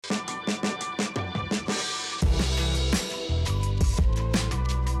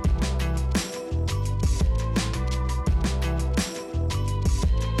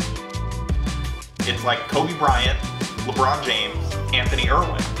names like Kobe Bryant, LeBron James, Anthony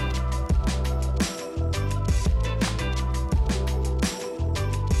Irwin.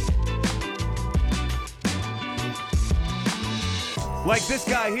 Like this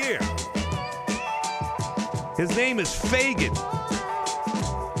guy here. His name is Fagan.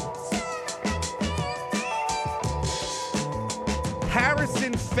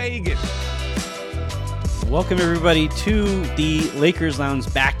 Harrison Fagan. Welcome, everybody, to the Lakers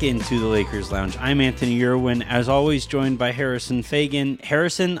Lounge, back into the Lakers Lounge. I'm Anthony Irwin, as always, joined by Harrison Fagan.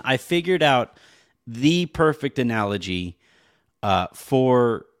 Harrison, I figured out the perfect analogy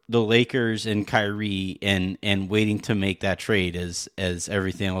for the Lakers and Kyrie and waiting to make that trade as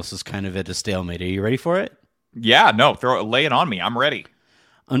everything else is kind of at a stalemate. Are you ready for it? Yeah, no, lay it on me. I'm ready.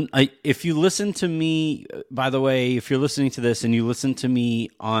 If you listen to me, by the way, if you're listening to this and you listen to me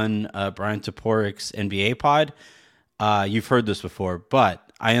on Brian Toporik's NBA pod, you've heard this before,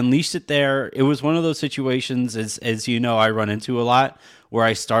 but I unleashed it there. It was one of those situations, as you know, I run into a lot, where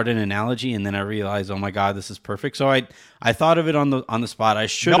I start an analogy and then I realize, oh my God, this is perfect. So I thought of it on the spot. I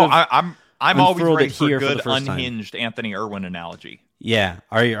should have. No, I'm always ready for a good for unhinged Anthony Irwin analogy. Yeah.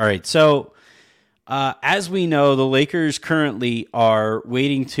 All right. So. As we know, the Lakers currently are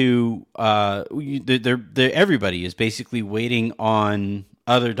waiting to. Everybody is basically waiting on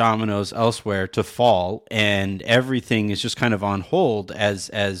other dominoes elsewhere to fall, and everything is just kind of on hold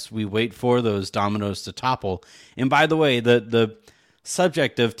as we wait for those dominoes to topple. And by the way, the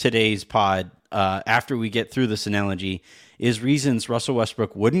subject of today's pod, after we get through this analogy, is reasons Russell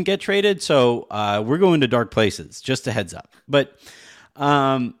Westbrook wouldn't get traded. So we're going to dark places. Just a heads up, but.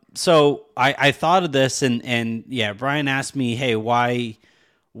 So I thought of this and yeah, Brian asked me, hey, why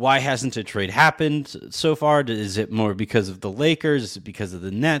hasn't a trade happened so far? Is it more because of the Lakers? Is it because of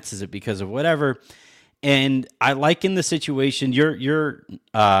the Nets? Is it because of whatever? And I liken the situation. You're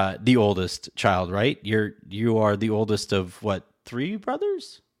the oldest child, right? You are the oldest of what, 3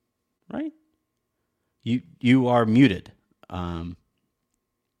 brothers, right? You are muted.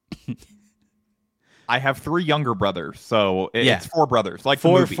 I have 3 younger brothers, so it's 4 brothers, like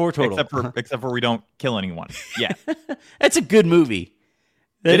four the movie, 4 total, except for we don't kill anyone. Yeah, that's a good movie.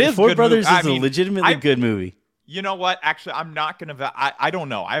 It is. 4 Brothers movie. is a legitimately good movie. You know what? Actually, I'm not gonna. I don't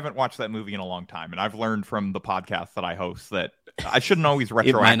know. I haven't watched that movie in a long time, and I've learned from the podcast that I host that I shouldn't always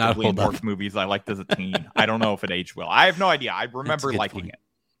retroactively endorse movies I liked as a teen. I don't know if it aged well. I have no idea. I remember liking it.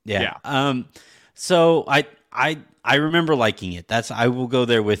 Yeah. So I remember liking it. I will go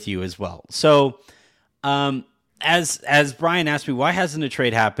there with you as well. So. As Brian asked me, why hasn't a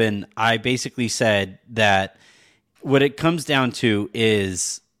trade happened? I basically said that what it comes down to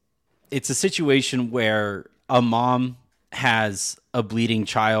is it's a situation where a mom has a bleeding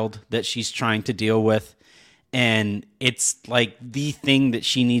child that she's trying to deal with. And it's like the thing that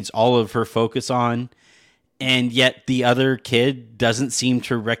she needs all of her focus on. And yet the other kid doesn't seem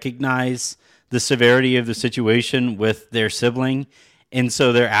to recognize the severity of the situation with their sibling. And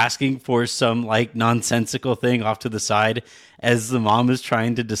so they're asking for some like nonsensical thing off to the side as the mom is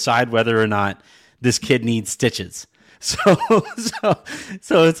trying to decide whether or not this kid needs stitches. So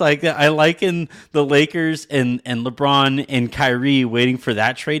it's like I liken the Lakers and LeBron and Kyrie waiting for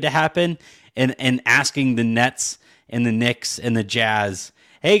that trade to happen and asking the Nets and the Knicks and the Jazz,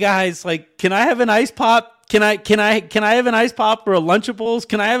 hey guys, like, can I have an ice pop? Can I have an ice pop or a Lunchables?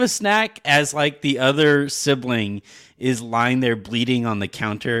 Can I have a snack? As like the other sibling is lying there bleeding on the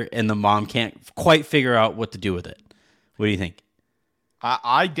counter and the mom can't quite figure out what to do with it. What do you think?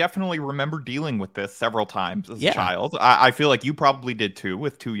 I definitely remember dealing with this several times as a child. I feel like you probably did too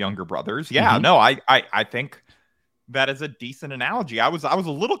with 2 younger brothers. Yeah, no, I think that is a decent analogy. I was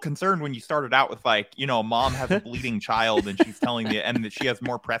a little concerned when you started out with like, you know, a mom has a bleeding child and she's telling you and that she has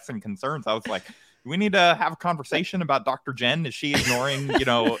more pressing concerns. I was like, we need to have a conversation about Dr. Jen. Is she ignoring, you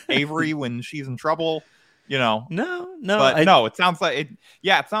know, Avery when she's in trouble? You know, no, but no, it sounds like it.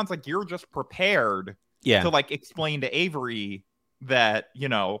 Yeah, it sounds like you're just prepared to like explain to Avery that, you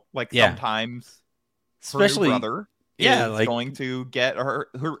know, like sometimes especially her new brother is going to get her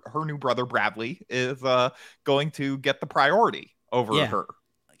new brother Bradley is going to get the priority over her.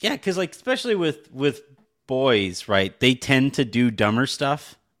 Yeah, because like especially with boys, right? They tend to do dumber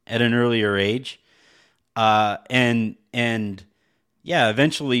stuff at an earlier age, and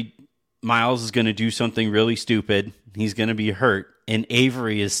eventually Miles is going to do something really stupid. He's going to be hurt, and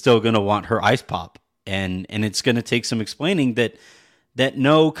Avery is still going to want her ice pop, and it's going to take some explaining that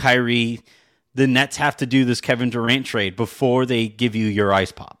no, Kyrie, the Nets have to do this Kevin Durant trade before they give you your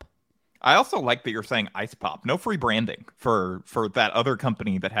ice pop. I also like that you're saying Ice Pop. No free branding for that other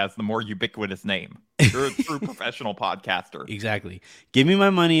company that has the more ubiquitous name. You're a true professional podcaster. Exactly. Give me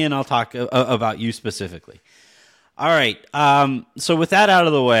my money and I'll talk about you specifically. All right. So with that out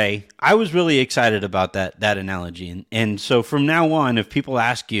of the way, I was really excited about that analogy. And so from now on, if people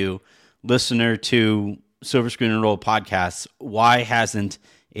ask you, listener to Silver Screen and Roll podcasts, why hasn't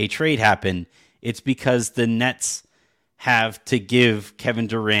a trade happened? It's because the Nets have to give Kevin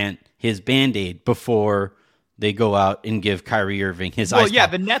Durant his Band-Aid before they go out and give Kyrie Irving his ice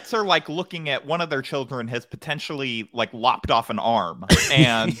pop. The Nets are like looking at one of their children has potentially like lopped off an arm,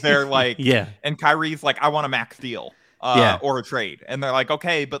 and they're like, and Kyrie's like, I want a max deal or a trade. And they're like,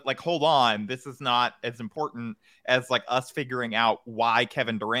 okay, but like, hold on, this is not as important as like us figuring out why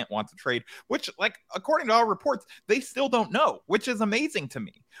Kevin Durant wants a trade, which like, according to all reports, they still don't know, which is amazing to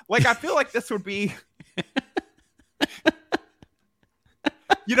me. Like, I feel like this would be...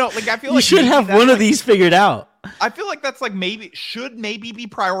 like I feel like you should have one of these figured out. I feel like that's like maybe be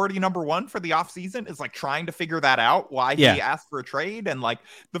priority number one for the offseason is like trying to figure that out, why he asked for a trade. And like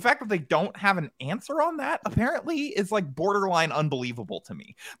the fact that they don't have an answer on that apparently is like borderline unbelievable to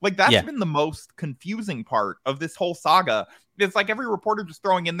me. Like that's been the most confusing part of this whole saga. It's like every reporter just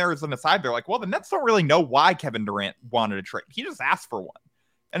throwing in there as an aside. They're like, well, the Nets don't really know why Kevin Durant wanted a trade. He just asked for one.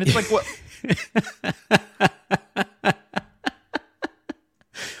 And it's like, what?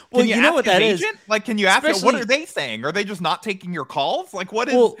 Well, you know what that is? Like, can you ask? What are they saying? Are they just not taking your calls? Like, what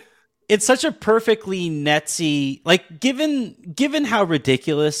is? Well, it's such a perfectly Netsy. Like, given how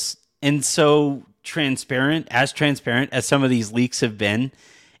ridiculous and so transparent as some of these leaks have been,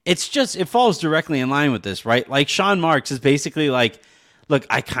 it falls directly in line with this, right? Like, Sean Marks is basically like, look,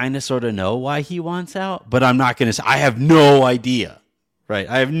 I kind of sort of know why he wants out, but I'm not going to say. I have no idea. Right.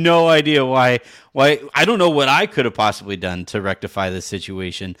 I have no idea why I don't know what I could have possibly done to rectify this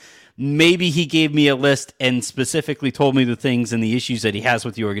situation. Maybe he gave me a list and specifically told me the things and the issues that he has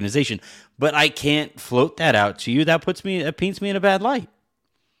with the organization, but I can't float that out to you. That paints me in a bad light.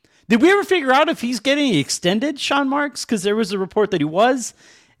 Did we ever figure out if he's getting extended, Sean Marks? Because there was a report that he was.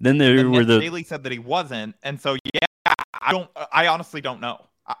 Then Daily said that he wasn't, and so I honestly don't know.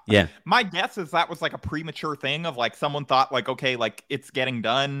 Yeah. My guess is that was like a premature thing of like someone thought like, okay, like it's getting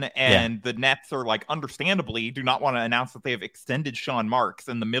done. And the Nets are like, understandably, do not want to announce that they have extended Sean Marks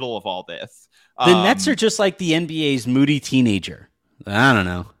in the middle of all this. The Nets are just like the NBA's moody teenager. I don't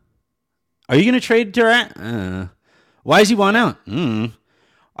know. Are you going to trade Durant? Why does he want out?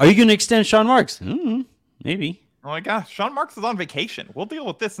 Are you going to extend Sean Marks? Maybe. Oh my gosh, Sean Marks is on vacation. We'll deal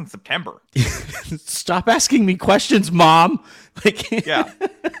with this in September. Stop asking me questions, Mom. Yeah.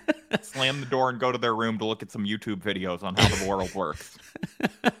 Slam the door and go to their room to look at some YouTube videos on how the world works.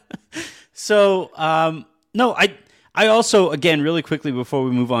 So, no, I also, again, really quickly before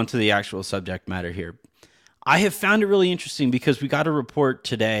we move on to the actual subject matter here, I have found it really interesting because we got a report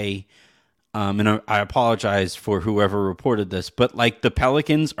today, and I apologize for whoever reported this, but like the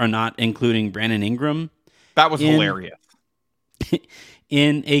Pelicans are not including Brandon Ingram. That was hilarious.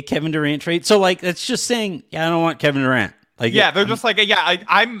 In a Kevin Durant trade. So, like, that's just saying, I don't want Kevin Durant. Like, they're just like,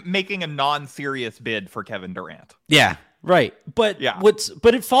 I'm making a non-serious bid for Kevin Durant. Yeah, right. But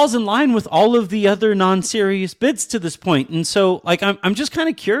but it falls in line with all of the other non-serious bids to this point. And so, like, I'm just kind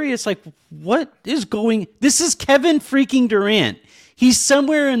of curious, like, what is going... This is Kevin freaking Durant. He's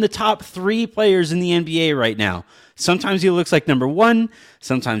somewhere in the top 3 players in the NBA right now. Sometimes he looks like number 1.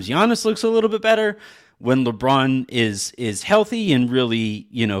 Sometimes Giannis looks a little bit better. When LeBron is healthy and really,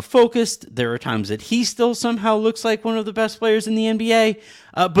 focused, there are times that he still somehow looks like one of the best players in the NBA.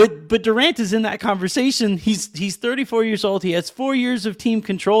 But Durant is in that conversation. He's 34 years old. He has 4 years of team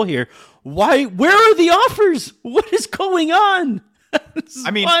control here. Why? Where are the offers? What is going on?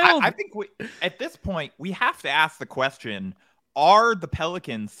 I mean, I think at this point we have to ask the question: are the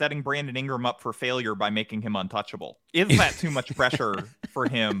Pelicans setting Brandon Ingram up for failure by making him untouchable? Is that too much pressure for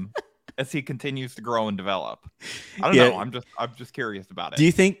him? As he continues to grow and develop, I don't know. I'm just curious about it. Do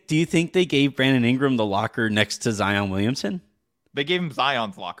you think they gave Brandon Ingram the locker next to Zion Williamson? They gave him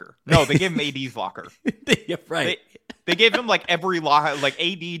Zion's locker. No, they gave him AD's locker. Yeah, right. They gave him like every locker, like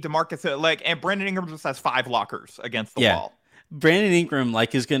AD, DeMarcus, and Brandon Ingram just has 5 lockers against the wall. Brandon Ingram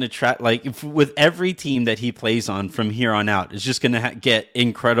is going to try with every team that he plays on from here on out is just going to get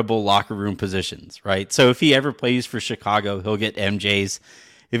incredible locker room positions, right? So if he ever plays for Chicago, he'll get MJ's.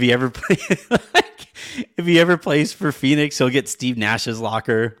 if he ever if he ever plays for Phoenix, he'll get Steve Nash's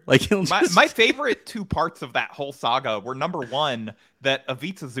locker. Like he'll just... my favorite two parts of that whole saga were, number one, that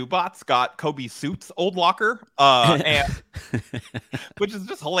Ivica Zubac got Kobe Suit's old locker, and which is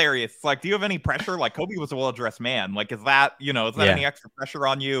just hilarious. It's like, do you have any pressure? Like, Kobe was a well-dressed man. Like, is that any extra pressure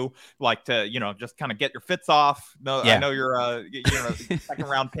on you? Like, to, just kind of get your fits off? No, I know you're a second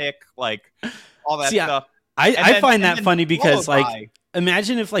round pick, like all that stuff. I find that funny because, like,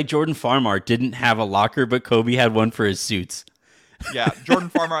 imagine if like Jordan Farmar didn't have a locker, but Kobe had one for his suits. Yeah,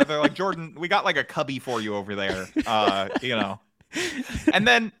 Jordan Farmar, they're like, Jordan, we got like a cubby for you over there, And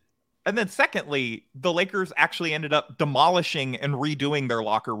then secondly, the Lakers actually ended up demolishing and redoing their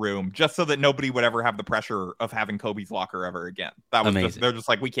locker room just so that nobody would ever have the pressure of having Kobe's locker ever again. That was amazing. They're just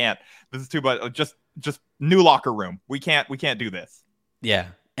like, we can't. This is too much. Just new locker room. We can't do this. Yeah.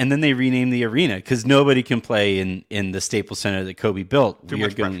 And then they renamed the arena because nobody can play in the Staples Center that Kobe built. Too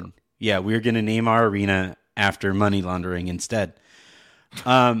much pressure. Yeah, we're going to name our arena after money laundering instead.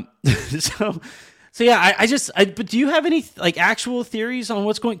 So yeah, but do you have any like actual theories on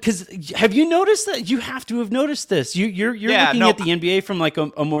what's going? Because have you noticed that? You have to have noticed this. You're looking at the NBA from like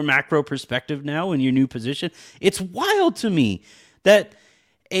a more macro perspective now in your new position. It's wild to me that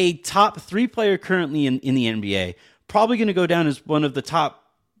a top 3 player currently in the NBA, probably going to go down as one of the top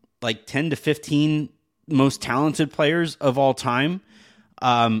like 10 to 15 most talented players of all time,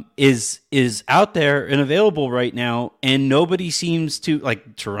 is out there and available right now, and nobody seems to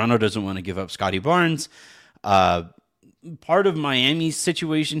like. Toronto doesn't want to give up Scotty Barnes. Part of Miami's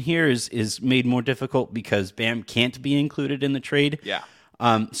situation here is made more difficult because Bam can't be included in the trade. Yeah.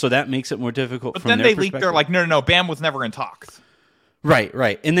 So that makes it more difficult. But then they leaked. They're like, no, Bam was never in talks.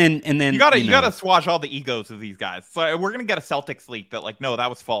 Right. And then you gotta assuage all the egos of these guys. So we're gonna get a Celtics leak that like, no, that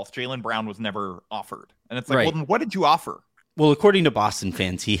was false. Jaylen Brown was never offered, and it's like, well, then what did you offer? Well, according to Boston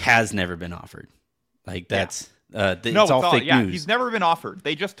fans, he has never been offered. Like that's it's all fake news. He's never been offered.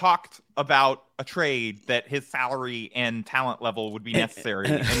 They just talked about a trade that his salary and talent level would be necessary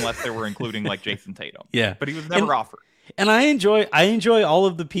unless they were including like Jason Tatum. Yeah, but he was never offered. And I enjoy all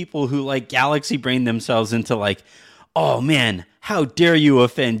of the people who like galaxy brain themselves into like, oh man, how dare you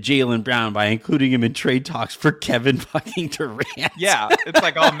offend Jaylen Brown by including him in trade talks for Kevin fucking Durant? Yeah, it's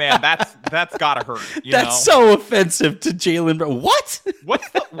like, oh man, that's gotta hurt. That's so offensive to Jaylen Brown. What? What's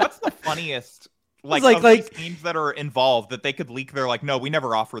the funniest like these teams that are involved that they could leak? They're like, no, we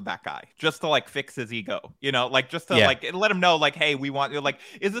never offered that guy, just to like fix his ego, like just to like let him know, like, hey, we want, like,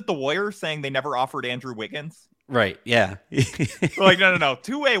 is it the Warriors saying they never offered Andrew Wiggins? Right. Yeah. Like, no.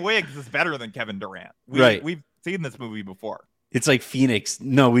 Two-way Wiggs is better than Kevin Durant. We've seen this movie before. It's like Phoenix.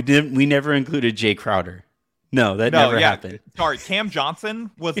 No, we didn't. We never included Jay Crowder. No, that never happened. Sorry, Cam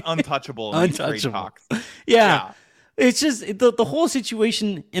Johnson was untouchable in these trade talks. Yeah. It's just the whole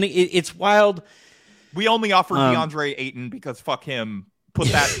situation, and it's wild. We only offered DeAndre Ayton because fuck him. Put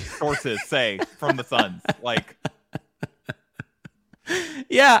that sources say from the Suns. Like,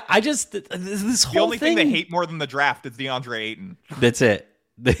 yeah, this whole the only thing they hate more than the draft is DeAndre Ayton. That's it.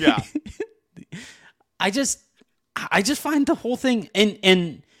 Yeah. I just find the whole thing,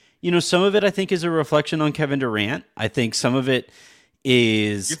 and some of it I think is a reflection on Kevin Durant. I think some of it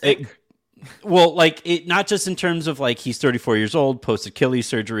is, you think? Well, like it not just in terms of like he's 34 years old, post Achilles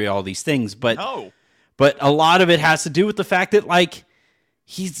surgery, all these things, but a lot of it has to do with the fact that like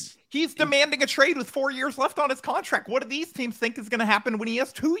he's demanding a trade with 4 years left on his contract. What do these teams think is going to happen when he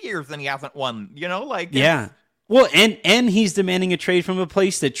has 2 years and he hasn't won? Yeah. Well, and he's demanding a trade from a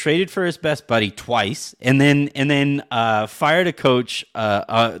place that traded for his best buddy twice, and then fired a coach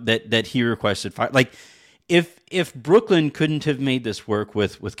that he requested fire. Like, if Brooklyn couldn't have made this work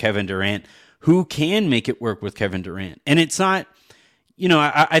with Kevin Durant, who can make it work with Kevin Durant? And it's not,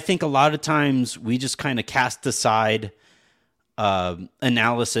 I think a lot of times we just kind of cast aside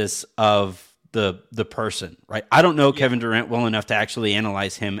analysis of the person, right? I don't know Kevin Durant well enough to actually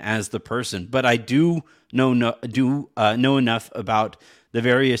analyze him as the person, but I do know enough about the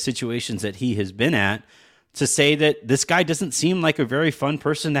various situations that he has been at to say that this guy doesn't seem like a very fun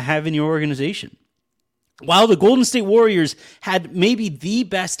person to have in your organization. While the Golden State Warriors had maybe the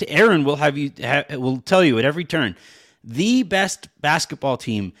best, Aaron will will tell you at every turn, the best basketball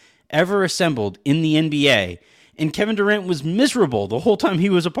team ever assembled in the NBA, and Kevin Durant was miserable the whole time he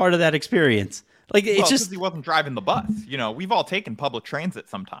was a part of that experience. Like, it's just he wasn't driving the bus. We've all taken public transit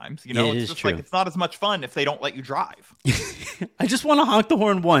sometimes. It's just true. Like, it's not as much fun if they don't let you drive. I just want to honk the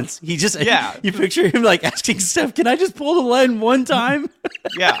horn once. You picture him like asking Steph, "Can I just pull the line one time?"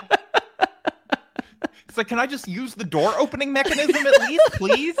 Yeah. It's like, can I just use the door opening mechanism at least,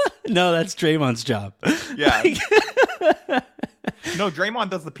 please? No, that's Draymond's job. Yeah. No, Draymond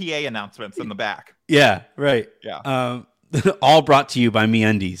does the PA announcements in the back. Yeah, right. Yeah. All brought to you by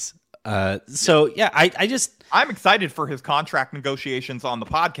MeUndies. I'm excited for his contract negotiations on the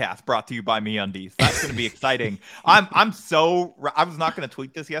podcast brought to you by MeUndies. That's going to be exciting. I was not going to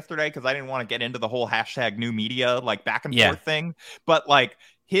tweet this yesterday because I didn't want to get into the whole hashtag new media, like back and forth thing. But like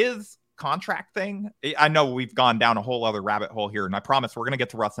his contract thing, I know we've gone down a whole other rabbit hole here, and I promise we're going to get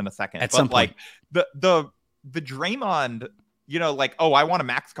to Russ in a second. At some point. Like the Draymond, like, oh, I want a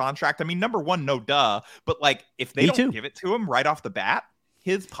max contract. I mean, number one, no duh. But like, if they don't give it to him right off the bat,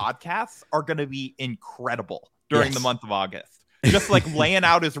 his podcasts are going to be incredible during the month of August. Just like laying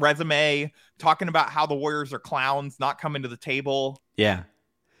out his resume, talking about how the Warriors are clowns, not coming to the table. Yeah.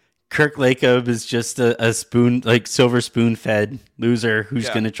 Kirk Lacob is just a silver spoon-fed loser who's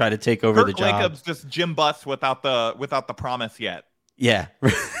going to try to take over the job. Kirk Lacob's just Jim Buss without the promise yet. Yeah,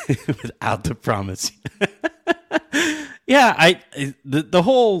 without the promise. Yeah, the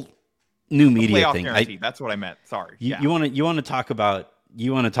whole new media thing. That's what I meant. Sorry. You want to talk about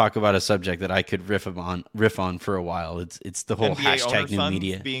a subject that I could riff on for a while. It's the whole NBA hashtag new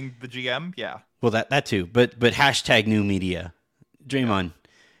media being the GM. Yeah. Well, that too, but hashtag new media. Draymond.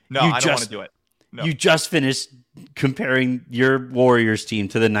 No, I don't want to do it. No. You just finished comparing your Warriors team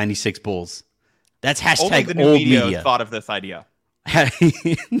to the 96 Bulls. That's hashtag only the new old media thought of this idea.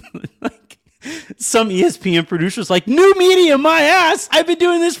 Like, some ESPN producers like, new media, my ass. I've been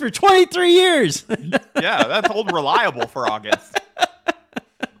doing this for 23 years. Yeah, that's old reliable for August.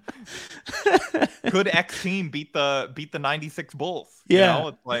 Could X team beat the 96 Bulls? Yeah,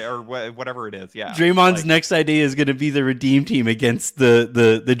 it's like, or whatever it is. Yeah. Draymond's next idea is going to be the Redeem Team against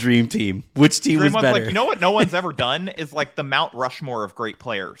the Dream Team. Which team was better? Like, you know what no one's ever done is like the Mount Rushmore of great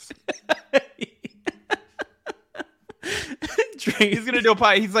players. He's gonna do a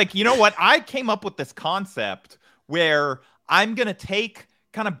pie. He's like, you know what? I came up with this concept where I'm gonna take,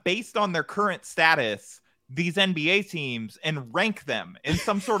 kind of based on their current status, these NBA teams and rank them in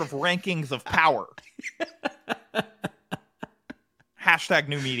some sort of rankings of power. Hashtag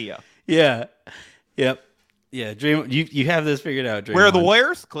new media. Yeah. Yep. Yeah. Dream. You have this figured out. Draymond. Where are the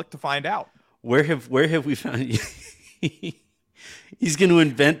Warriors? Click to find out. Where have we found? He's going to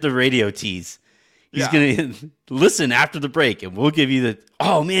invent the radio tease. He's going to listen after the break, and we'll give you the.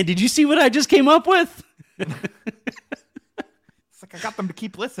 Oh man, did you see what I just came up with? It's like I got them to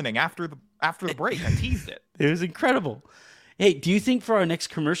keep listening after the break. I teased it. It was incredible. Hey, do you think for our next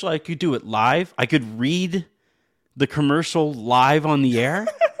commercial I could do it live? I could read the commercial live on the air?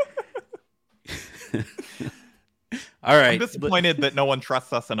 All right. I'm disappointed that no one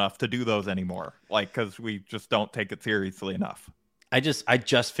trusts us enough to do those anymore. Like, because we just don't take it seriously enough. I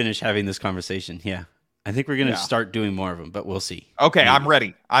just finished having this conversation. Yeah. I think we're going to start doing more of them, but we'll see. Okay, I'm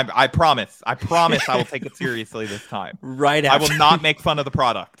ready. I promise. I promise I will take it seriously this time. Right after. I will not make fun of the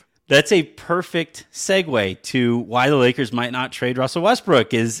product. That's a perfect segue to why the Lakers might not trade Russell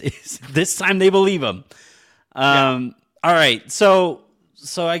Westbrook is this time they believe him. All right. So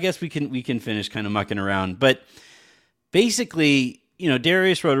I guess we can finish kind of mucking around, but basically,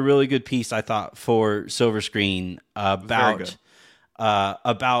 Darius wrote a really good piece, I thought, for Silver Screen about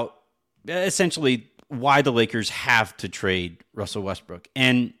essentially why the Lakers have to trade Russell Westbrook.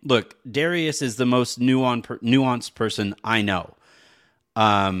 And look, Darius is the most nuanced person I know.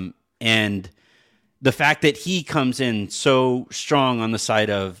 And the fact that he comes in so strong on the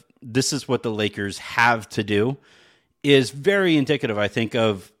side of this is what the Lakers have to do is very indicative, I think,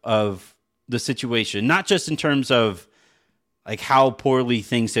 of the situation, not just in terms of like how poorly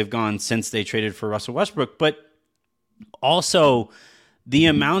things have gone since they traded for Russell Westbrook, but also the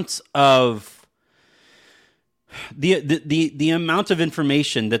amount of the amount of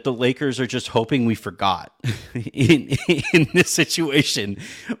information that the Lakers are just hoping we forgot in this situation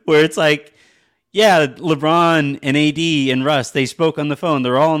where it's like, yeah, LeBron and AD and Russ, they spoke on the phone.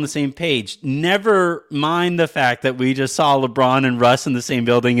 They're all on the same page. Never mind the fact that we just saw LeBron and Russ in the same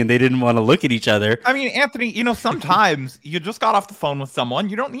building and they didn't want to look at each other. I mean, Anthony, sometimes you just got off the phone with someone.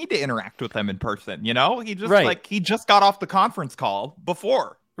 You don't need to interact with them in person, He just he just got off the conference call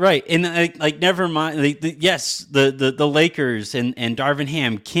before. Right, and never mind. The Lakers and Darvin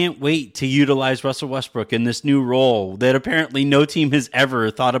Ham can't wait to utilize Russell Westbrook in this new role that apparently no team has ever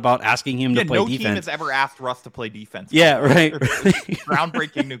thought about asking him to play defense. No team has ever asked Russ to play defense. Yeah, right.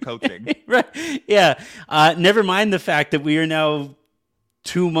 Groundbreaking new coaching. Right. Yeah. Never mind the fact that we are now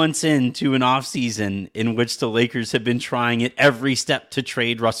 2 months into an offseason in which the Lakers have been trying at every step to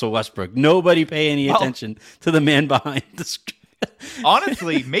trade Russell Westbrook. Nobody pay any attention to the man behind the screen.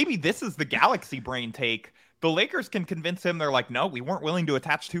 Honestly, maybe this is the Galaxy brain take the Lakers can convince him. They're like, no, we weren't willing to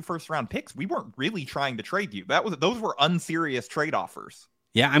attach 2 first-round picks. We weren't really trying to trade you. Those were unserious trade offers.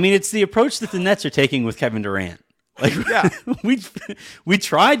 Yeah, I mean, it's the approach that the Nets are taking with Kevin Durant. Like, yeah, we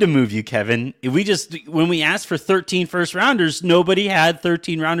tried to move you, Kevin. When we asked for 13 first rounders, nobody had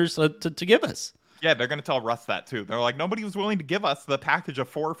 13 rounders to give us. Yeah, they're going to tell Russ that too. They're like, nobody was willing to give us the package of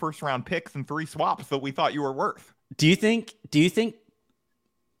 4 first-round picks and 3 swaps that we thought you were worth. Do you think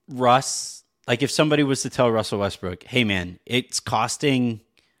Russ, like if somebody was to tell Russell Westbrook, hey man, it's costing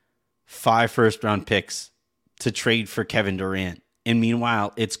 5 first-round picks to trade for Kevin Durant, and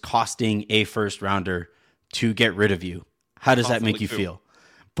meanwhile it's costing a first-rounder to get rid of you. How does that make you feel?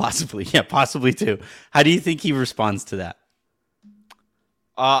 Possibly. Yeah, possibly too. How do you think he responds to that?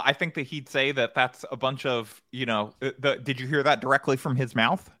 I think that he'd say that that's a bunch of, did you hear that directly from his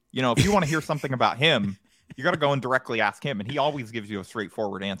mouth? If you want to hear something about him, you got to go and directly ask him. And he always gives you a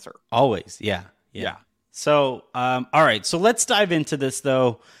straightforward answer. Always. Yeah. So, all right. So let's dive into this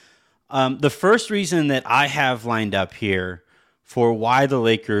though. The first reason that I have lined up here for why the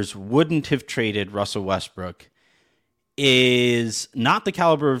Lakers wouldn't have traded Russell Westbrook is not the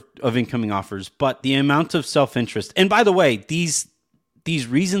caliber of incoming offers, but the amount of self-interest. And by the way, these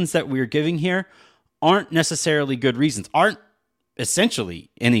reasons that we're giving here aren't necessarily good reasons, aren't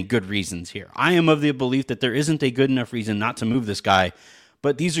essentially any good reasons here. I am of the belief that there isn't a good enough reason not to move this guy,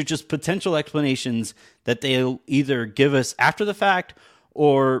 but these are just potential explanations that they'll either give us after the fact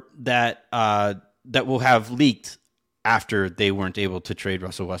or that will have leaked after they weren't able to trade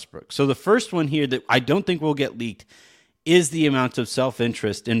Russell Westbrook. So the first one here that I don't think will get leaked is the amount of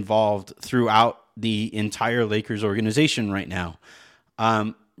self-interest involved throughout the entire Lakers organization right now.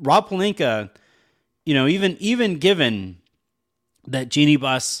 Rob Pelinka, even given that Jeannie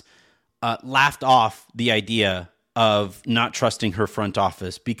Buss laughed off the idea of not trusting her front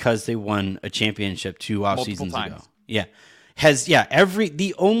office because they won a championship 2 off seasons ago. Yeah.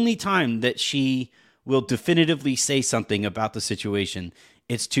 The only time that she will definitively say something about the situation,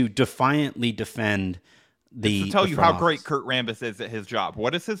 it's to defiantly defend to tell you how great Kurt Rambis is at his job.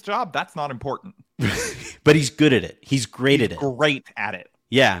 What is his job? That's not important. But he's good at it. He's great at it. Great at it.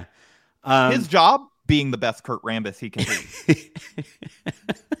 Yeah. His job, being the best Kurt Rambis he can be.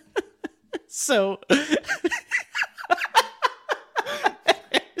 So...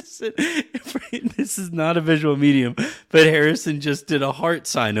 This is not a visual medium, but Harrison just did a heart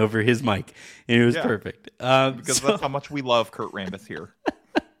sign over his mic, and it was perfect. Because that's how much we love Kurt Rambis here.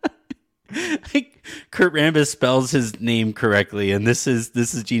 Kurt Rambis spells his name correctly, and this is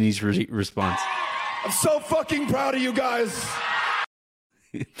Jeannie's response. I'm so fucking proud of you guys.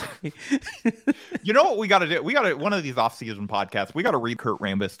 You know what we got to do? We got to one of these off-season podcasts. We got to read Kurt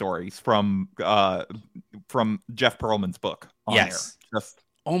Rambis stories from Jeff Pearlman's book. Yes.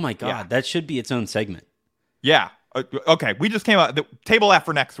 Oh my God, that should be its own segment. Yeah. Okay, we just came out the table F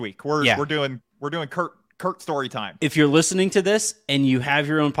for next week. We're doing Kurt story time. If you're listening to this and you have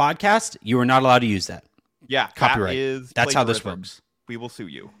your own podcast, you are not allowed to use that. Yeah, copyright. That's how this works. We will sue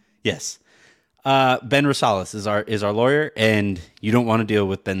you. Yes. Ben Rosales is our lawyer, and you don't want to deal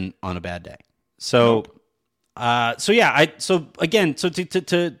with Ben on a bad day. So, nope. To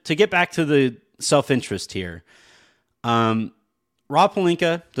get back to the self-interest here, Rob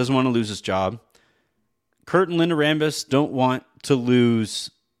Pelinka doesn't want to lose his job. Kurt and Linda Rambis don't want to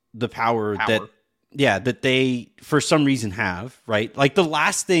lose the power. that they, for some reason, have, right? Like the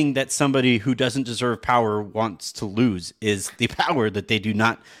last thing that somebody who doesn't deserve power wants to lose is the power that they do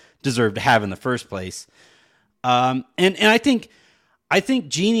not deserve to have in the first place. And I think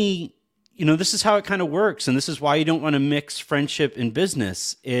Jeannie, this is how it kind of works. And this is why you don't want to mix friendship and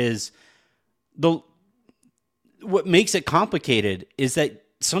business is what makes it complicated is that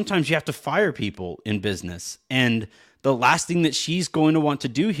sometimes you have to fire people in business. And the last thing that she's going to want to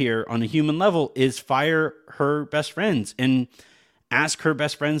do here on a human level is fire her best friends and ask her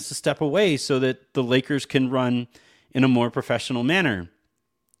best friends to step away so that the Lakers can run in a more professional manner.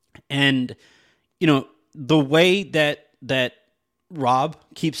 And, the way that Rob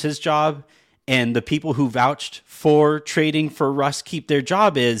keeps his job and the people who vouched for trading for Russ keep their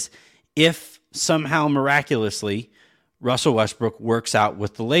job is if somehow miraculously Russell Westbrook works out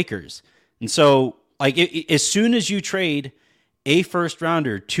with the Lakers. And so as soon as you trade a first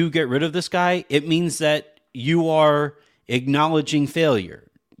rounder to get rid of this guy, it means that you are acknowledging failure.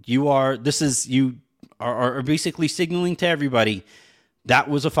 You are basically signaling to everybody that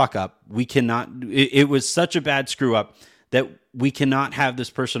was a fuck up. We cannot, it was such a bad screw up that we cannot have this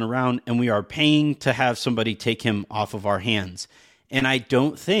person around, and we are paying to have somebody take him off of our hands. And I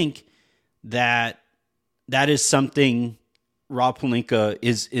don't think that is something Rob Pelinka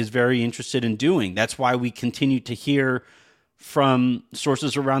is very interested in doing. That's why we continue to hear from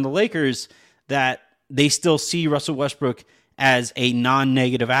sources around the Lakers that they still see Russell Westbrook as a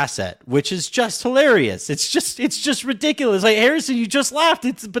non-negative asset, which is just hilarious. It's just ridiculous. Like, Harrison, you just laughed.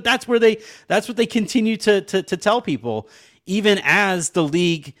 But that's what they continue to tell people, even as the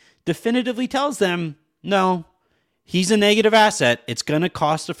league definitively tells them, no, he's a negative asset. It's going to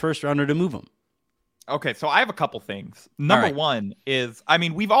cost a first rounder to move him. Okay, so I have a couple things. Number one is, I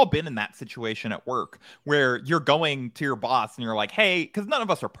mean, we've all been in that situation at work where you're going to your boss and you're like, hey, because none of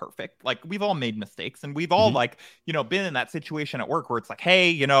us are perfect. Like, we've all made mistakes, and we've all been in that situation at work where it's like,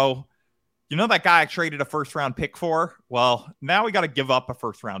 hey, you know that guy I traded a first round pick for? Well, now we got to give up a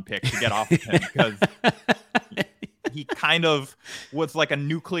first round pick to get off of him because he kind of was like a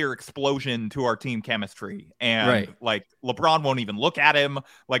nuclear explosion to our team chemistry. And like, LeBron won't even look at him.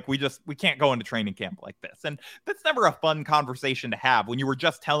 Like, we can't go into training camp like this. And that's never a fun conversation to have when you were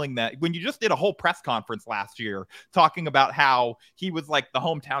just when you just did a whole press conference last year talking about how he was like the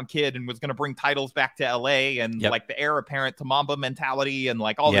hometown kid and was going to bring titles back to LA and like the heir apparent to Mamba mentality and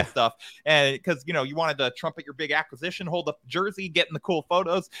like all this stuff. And because, you wanted to trumpet your big acquisition, hold up the jersey, get in the cool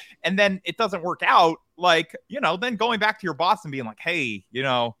photos. And then it doesn't work out. Like, then going back to your boss and being like, hey,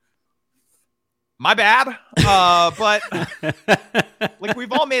 my bad. But like,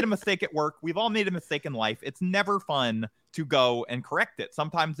 we've all made a mistake at work. We've all made a mistake in life. It's never fun to go and correct it.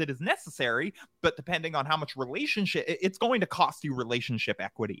 Sometimes it is necessary, but depending on how much relationship, it's going to cost you relationship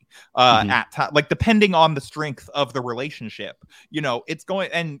equity like depending on the strength of the relationship, it's going,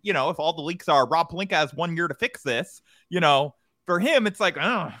 and if all the leaks are Rob Pelinka has 1 year to fix this, for him, it's like,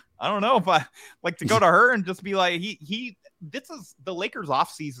 I don't know if I like to go to her and just be like, this is the Lakers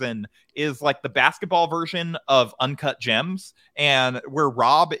offseason is like the basketball version of Uncut Gems, and where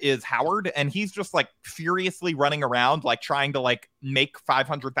Rob is Howard, and he's just like furiously running around, like trying to like make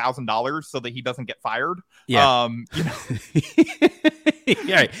 $500,000 so that he doesn't get fired. Yeah.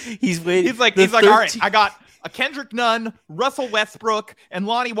 Yeah. He's like, all right, I got a Kendrick Nunn, Russell Westbrook, and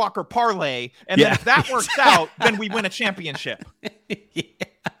Lonnie Walker parlay, and then if that works out, then we win a championship.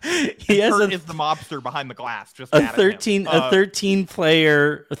 He has is the mobster behind the glass. Just a 13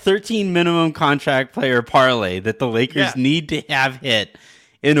 minimum contract player parlay that the Lakers need to have hit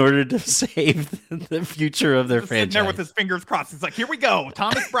in order to save the future of their franchise. Sitting there with his fingers crossed, he's like, "Here we go,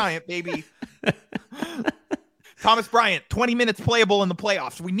 Thomas Bryant, baby." Thomas Bryant, 20 minutes playable in the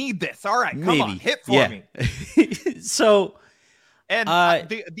playoffs. We need this. All right, come on, hit for me. So, and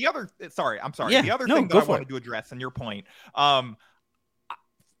the other, I'm sorry. The other thing that I wanted to address, and your point,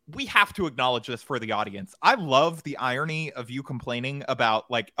 we have to acknowledge this for the audience. I love the irony of you complaining about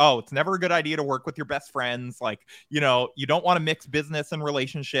like, oh, it's never a good idea to work with your best friends. Like, you don't want to mix business and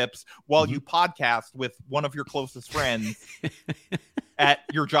relationships while you podcast with one of your closest friends at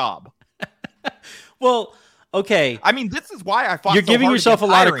your job. Well, okay. I mean, this is why I fought. You're giving yourself a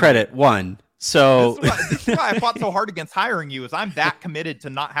lot of credit. So this is why I fought so hard against hiring you, is I'm that committed to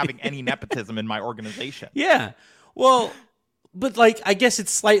not having any nepotism in my organization. Yeah. Well, but like, I guess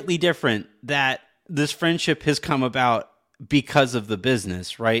it's slightly different that this friendship has come about because of the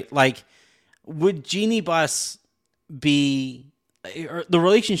business, right? Like, would Jeannie Buss be, or the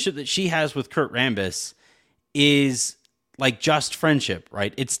relationship that she has with Kurt Rambis is like just friendship,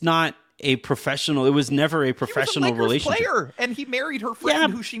 right? It's not a professional. It was never a professional relationship. Player, and he married her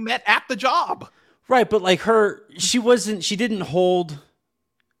friend who she met at the job. Right, but like she didn't hold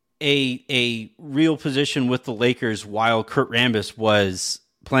a real position with the Lakers while Kurt Rambis was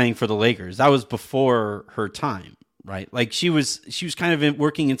playing for the Lakers. That was before her time, right? Like she was kind of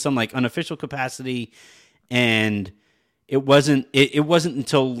working in some like unofficial capacity, and it wasn't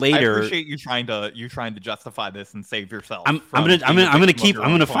until later. I appreciate you trying to justify this and save yourself. I'm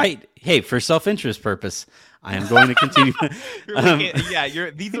gonna fight. Hey, for self-interest purpose, I am going to continue.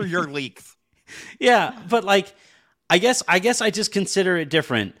 These are your leaks. Yeah, but like, I guess I just consider it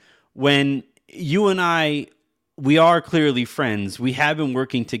different when you and we are clearly friends. We have been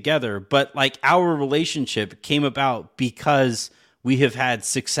working together, but like our relationship came about because we have had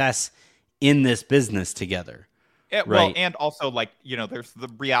success in this business together. Yeah, well, right? And also like, there's the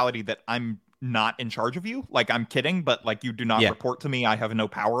reality that I'm not in charge of you. Like, I'm kidding, but like, you do not report to me. I have no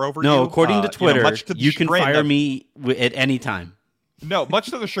power over you. No, according to Twitter, you can fire me at any time. No, much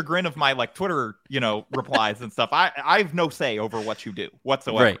to the chagrin of my like Twitter, replies and stuff. I have no say over what you do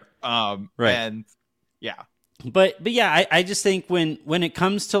whatsoever. Right. Right. And yeah. But yeah, I just think when it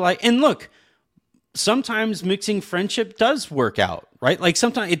comes to like, and look, sometimes mixing friendship does work out, right? Like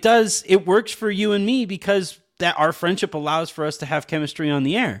sometimes it works for you and me because that our friendship allows for us to have chemistry on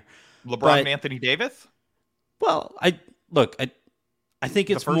the air. LeBron and Anthony Davis? Well, look, I think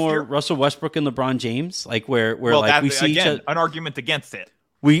it's more year? Russell Westbrook and LeBron James, like where like we see again, an argument against it.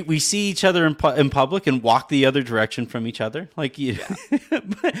 We see each other in public and walk the other direction from each other, like you. Yeah.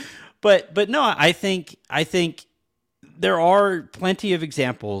 but no, I think there are plenty of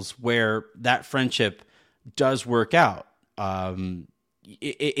examples where that friendship does work out.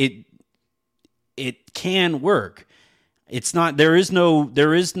 It can work. It's not. There is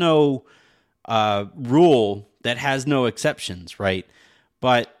no rule that has no exceptions, right?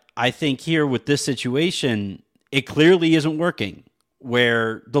 But I think here with this situation, it clearly isn't working.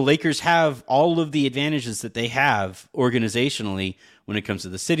 Where the Lakers have all of the advantages that they have organizationally when it comes to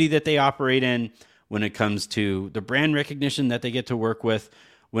the city that they operate in, when it comes to the brand recognition that they get to work with,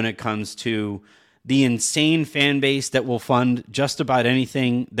 when it comes to the insane fan base that will fund just about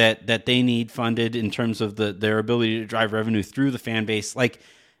anything that they need funded in terms of their ability to drive revenue through the fan base. Like,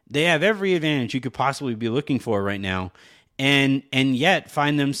 they have every advantage you could possibly be looking for right now. And yet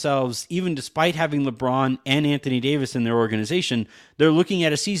find themselves, even despite having LeBron and Anthony Davis in their organization, they're looking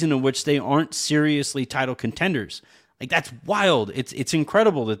at a season in which they aren't seriously title contenders. Like, that's wild. It's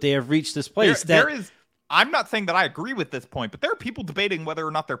incredible that they have reached this place. I'm not saying that I agree with this point, but there are people debating whether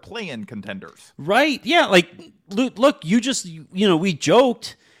or not they're play-in contenders. Right? Yeah. Like, look, we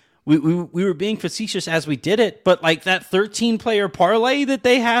joked. We were being facetious as we did it, but like that 13-player parlay that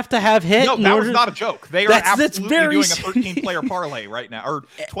they have to have hit. No, that was not a joke. They are absolutely doing a 13-player parlay right now, or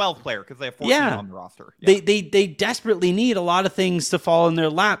 12-player because they have 14 on the roster. Yeah. They desperately need a lot of things to fall in their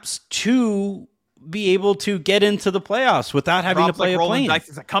laps to be able to get into the playoffs without having to play a play-in.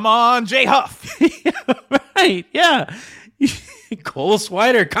 Like, come on, Jay Huff. Right? Yeah. Cole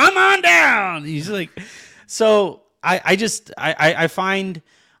Swider, come on down. He's like, so I find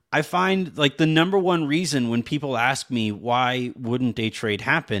like the number one reason when people ask me why wouldn't a trade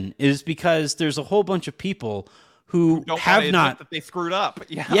happen is because there's a whole bunch of people who have not that they screwed up.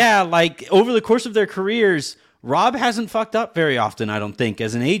 Yeah, like over the course of their careers, Rob hasn't fucked up very often, I don't think,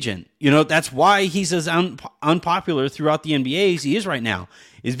 as an agent. That's why he's as unpopular throughout the NBA as he is right now,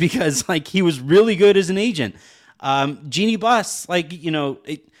 is because like he was really good as an agent. Jeannie Buss,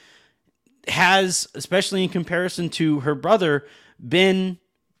 it has, especially in comparison to her brother, been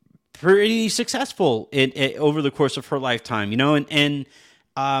pretty successful over the course of her lifetime, and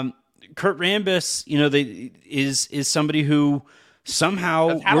Kurt Rambis, is somebody who somehow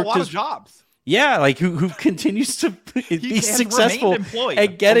has had a lot of jobs. Yeah, like who continues to be successful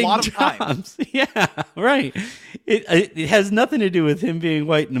at getting jobs. Yeah, right. It has nothing to do with him being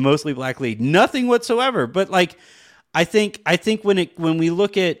white in the mostly black league, nothing whatsoever. But like, I think when we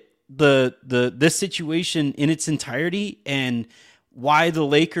look at this situation in its entirety and why the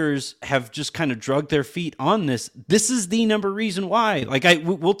Lakers have just kind of drugged their feet on this is the number reason why. Like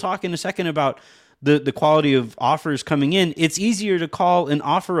we'll talk in a second about the quality of offers coming in. It's easier to call an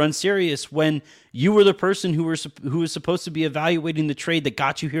offer unserious when you were the person who was supposed to be evaluating the trade that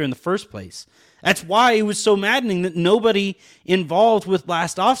got you here in the first place. That's why it was so maddening that nobody involved with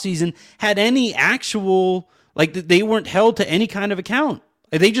last offseason had any actual, like, they weren't held to any kind of account.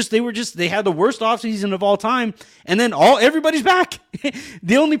 They had the worst offseason of all time, and then everybody's back.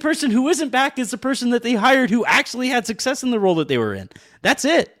 The only person who isn't back is the person that they hired who actually had success in the role that they were in. That's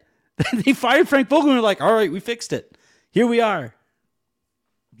it. They fired Frank Vogel and were like, all right, we fixed it. Here we are.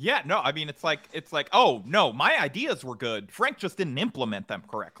 Yeah, no, I mean, it's like, oh, no, my ideas were good. Frank just didn't implement them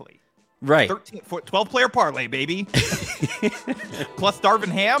correctly. Right. 12-player parlay, baby. Plus Darvin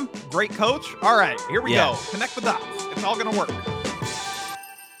Ham, great coach. All right, here we go. Connect the dots. It's all going to work.